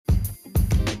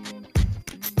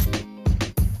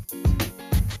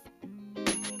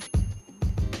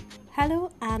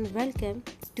Hello and welcome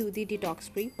to the Detox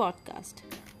Free podcast.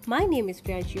 My name is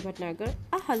Priyanshi Bhatnagar,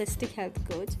 a holistic health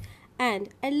coach, and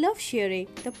I love sharing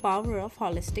the power of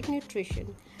holistic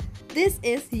nutrition. This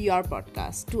is your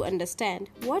podcast to understand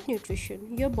what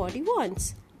nutrition your body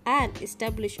wants and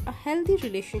establish a healthy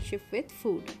relationship with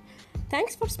food.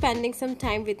 Thanks for spending some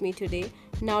time with me today.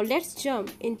 Now let's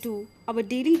jump into our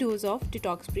daily dose of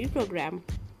Detox Free program.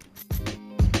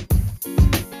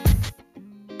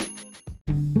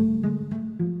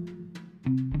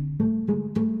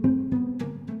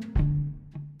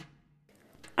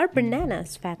 Are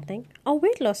bananas fattening or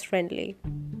weight loss friendly?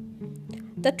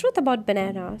 The truth about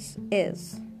bananas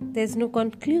is there's no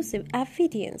conclusive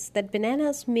evidence that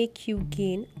bananas make you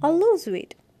gain or lose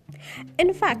weight.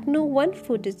 In fact, no one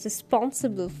food is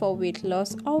responsible for weight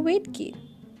loss or weight gain.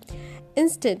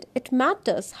 Instead, it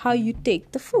matters how you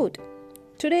take the food.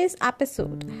 Today's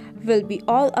episode will be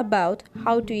all about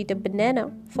how to eat a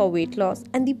banana for weight loss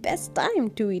and the best time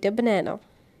to eat a banana.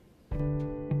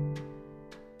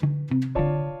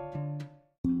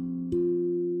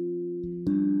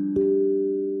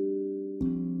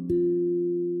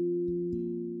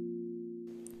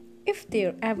 If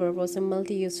there ever was a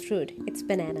multi-use fruit, it's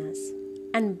bananas.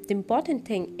 And the important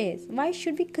thing is, why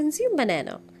should we consume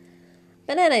banana?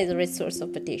 Banana is a rich source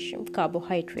of potassium,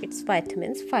 carbohydrates,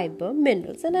 vitamins, fiber,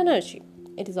 minerals, and energy.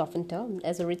 It is often termed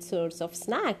as a rich source of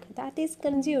snack that is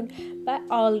consumed by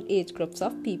all age groups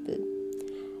of people.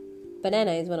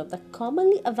 Banana is one of the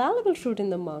commonly available fruit in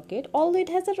the market, although it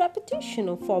has a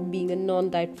reputation for being a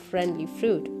non-diet friendly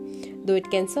fruit, though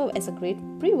it can serve as a great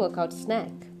pre-workout snack.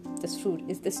 This fruit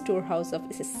is the storehouse of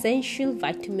essential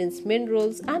vitamins,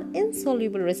 minerals, and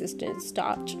insoluble resistant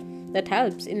starch that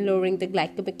helps in lowering the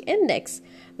glycemic index,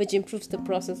 which improves the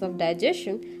process of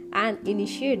digestion and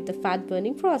initiate the fat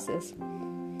burning process.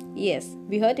 Yes,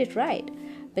 we heard it right.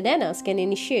 Bananas can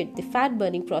initiate the fat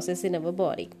burning process in our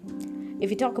body.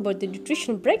 If we talk about the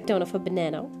nutritional breakdown of a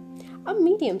banana, a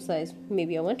medium size,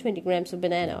 maybe a 120 grams of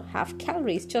banana, have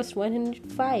calories just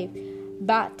 105,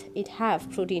 but it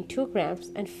have protein 2 grams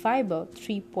and fiber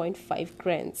 3.5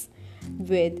 grams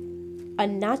with a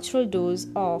natural dose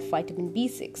of vitamin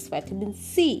B6, vitamin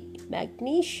C,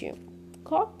 magnesium,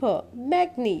 copper,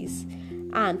 manganese,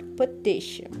 and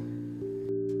potassium.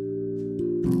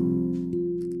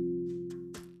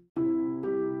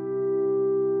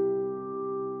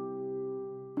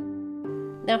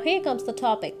 Now here comes the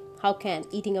topic: how can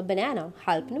eating a banana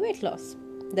help in weight loss?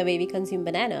 The way we consume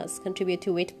bananas contribute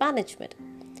to weight management.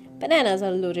 Bananas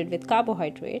are loaded with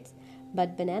carbohydrates,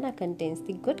 but banana contains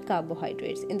the good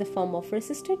carbohydrates in the form of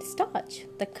resistant starch,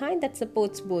 the kind that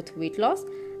supports both weight loss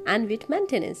and weight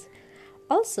maintenance.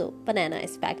 Also, banana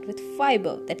is packed with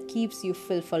fiber that keeps you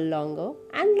full for longer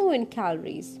and low in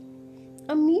calories.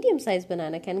 A medium-sized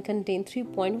banana can contain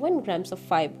 3.1 grams of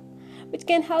fiber, which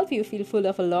can help you feel full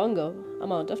of a longer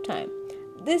amount of time.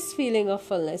 This feeling of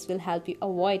fullness will help you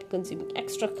avoid consuming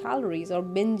extra calories or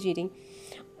binge eating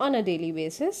on a daily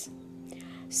basis.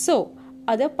 So,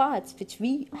 other parts which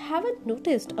we haven't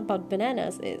noticed about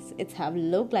bananas is it have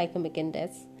low glycemic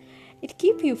index, it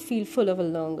keeps you feel full of a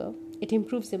longer, it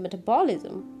improves your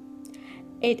metabolism,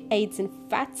 it aids in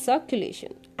fat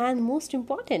circulation, and most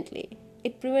importantly,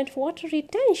 it prevents water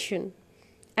retention.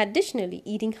 Additionally,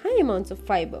 eating high amounts of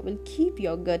fiber will keep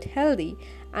your gut healthy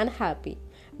and happy,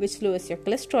 which lowers your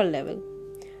cholesterol level.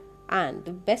 And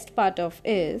the best part of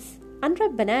is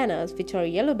unripe bananas, which are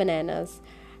yellow bananas,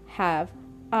 have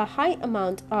a high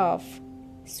amount of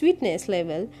sweetness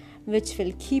level, which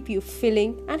will keep you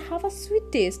filling and have a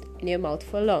sweet taste in your mouth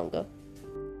for longer.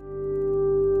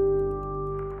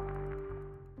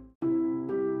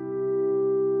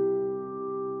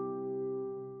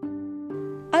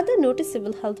 Other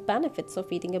noticeable health benefits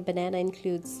of eating a banana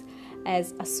includes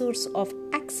as a source of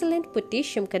excellent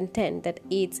potassium content that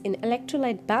aids in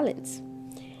electrolyte balance.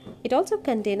 It also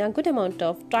contains a good amount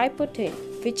of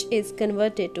tryptophan, which is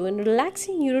converted to a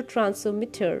relaxing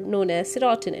neurotransmitter known as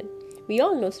serotonin. We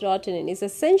all know serotonin is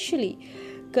essentially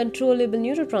controllable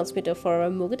neurotransmitter for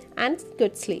our mood and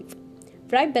good sleep.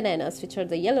 Ripe bananas, which are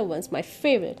the yellow ones, my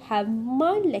favorite, have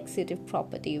mild laxative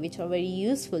property, which are very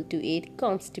useful to aid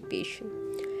constipation.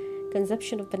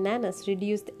 Consumption of bananas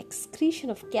reduces the excretion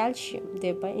of calcium,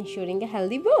 thereby ensuring a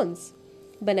healthy bones.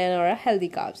 Banana are healthy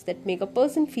carbs that make a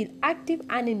person feel active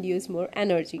and induce more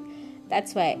energy.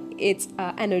 That's why it's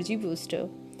an energy booster.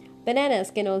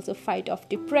 Bananas can also fight off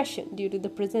depression due to the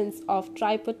presence of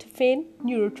tryptophan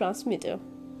neurotransmitter.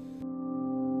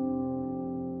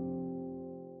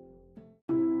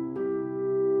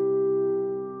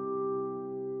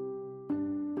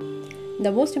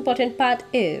 The most important part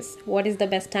is what is the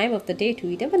best time of the day to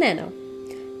eat a banana.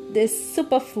 This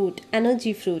superfood,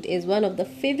 energy fruit, is one of the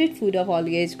favorite food of all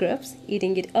age groups.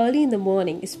 Eating it early in the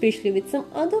morning, especially with some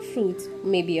other fruits,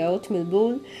 maybe a oatmeal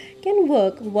bowl, can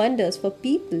work wonders for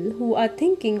people who are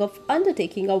thinking of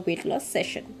undertaking a weight loss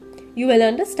session. You will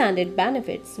understand its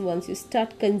benefits once you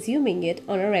start consuming it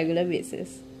on a regular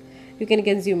basis. You can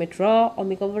consume it raw or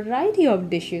make a variety of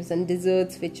dishes and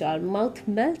desserts which are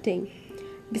mouth-melting.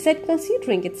 Besides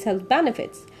considering its health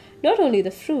benefits, not only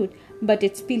the fruit, but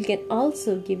its peel can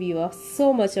also give you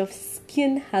so much of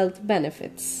skin health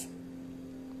benefits.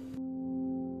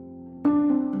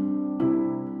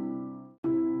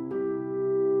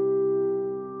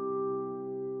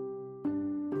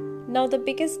 Now the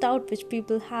biggest doubt which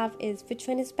people have is which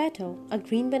one is better, a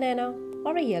green banana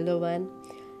or a yellow one.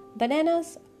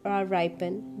 Bananas are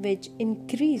ripened, which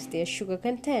increase their sugar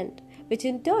content, which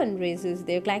in turn raises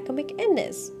their glycemic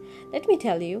index. Let me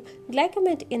tell you,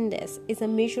 glycemic index is a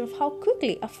measure of how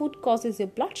quickly a food causes your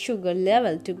blood sugar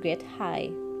level to get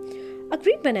high. A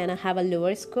green banana have a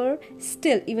lower score.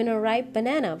 Still, even a ripe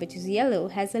banana, which is yellow,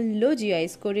 has a low GI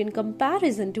score in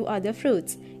comparison to other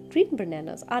fruits. Green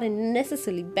bananas aren't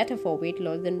necessarily better for weight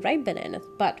loss than ripe bananas,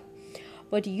 but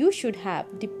what you should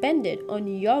have depended on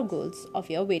your goals of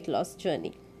your weight loss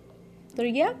journey. The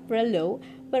yellow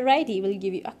variety will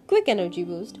give you a quick energy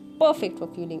boost, perfect for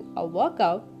fueling a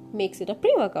workout, makes it a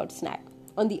pre-workout snack.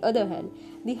 On the other hand,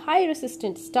 the high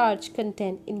resistant starch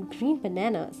content in green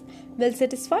bananas will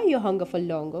satisfy your hunger for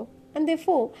longer and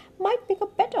therefore might make a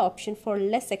better option for a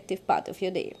less active part of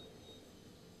your day.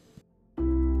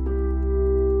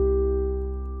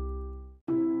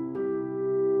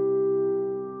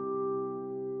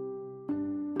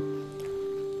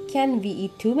 Can we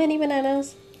eat too many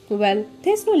bananas? Well,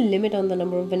 there's no limit on the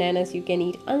number of bananas you can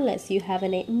eat unless you have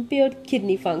an impaired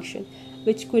kidney function,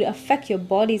 which could affect your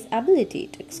body's ability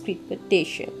to excrete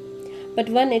potassium. But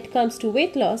when it comes to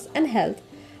weight loss and health,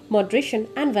 moderation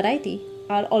and variety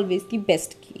are always the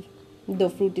best key. Though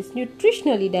fruit is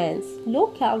nutritionally dense,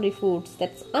 low-calorie foods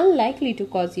that's unlikely to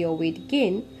cause your weight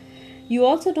gain, you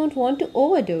also don't want to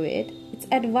overdo it. It's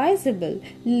advisable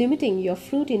limiting your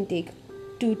fruit intake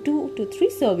to 2 to 3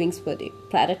 servings per day,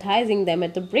 prioritizing them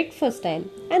at the breakfast time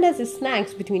and as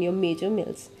snacks between your major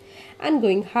meals, and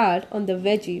going hard on the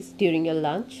veggies during your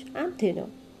lunch and dinner.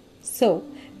 So,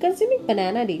 consuming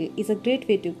banana daily is a great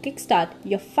way to kickstart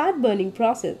your fat burning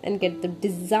process and get the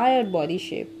desired body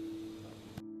shape.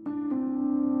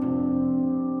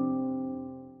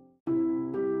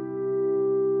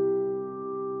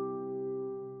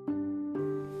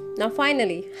 Now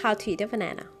finally, how to eat a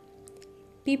banana.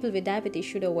 People with diabetes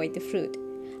should avoid the fruit.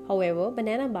 However,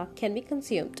 banana bark can be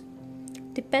consumed.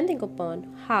 Depending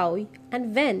upon how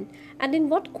and when and in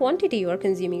what quantity you are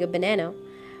consuming a banana,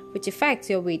 which affects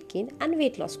your weight gain and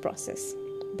weight loss process.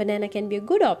 Banana can be a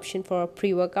good option for a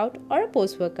pre-workout or a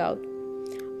post-workout.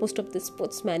 Most of the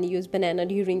sportsmen use banana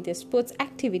during their sports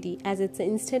activity as it's an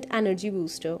instant energy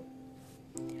booster.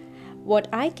 What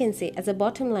I can say as a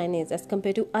bottom line is, as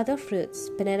compared to other fruits,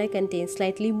 banana contains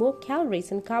slightly more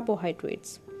calories and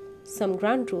carbohydrates. Some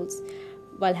ground rules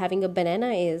while having a banana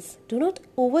is, do not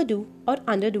overdo or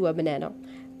underdo a banana.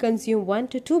 Consume 1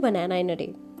 to 2 bananas in a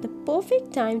day. The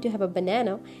perfect time to have a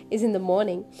banana is in the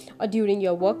morning or during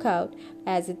your workout,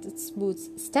 as it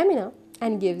boosts stamina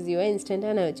and gives you instant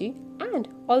energy and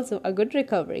also a good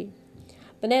recovery.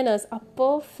 Bananas are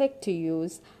perfect to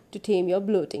use to tame your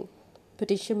bloating.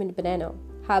 Potassium in banana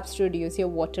helps to reduce your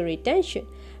water retention,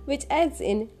 which aids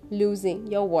in losing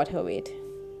your water weight.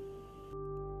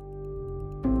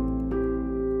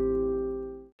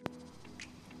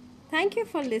 Thank you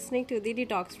for listening to the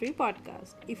Detox Free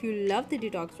podcast. If you love the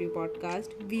Detox Free podcast,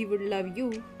 we would love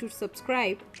you to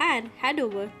subscribe and head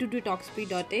over to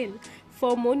detoxfree.in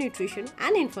for more nutrition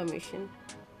and information.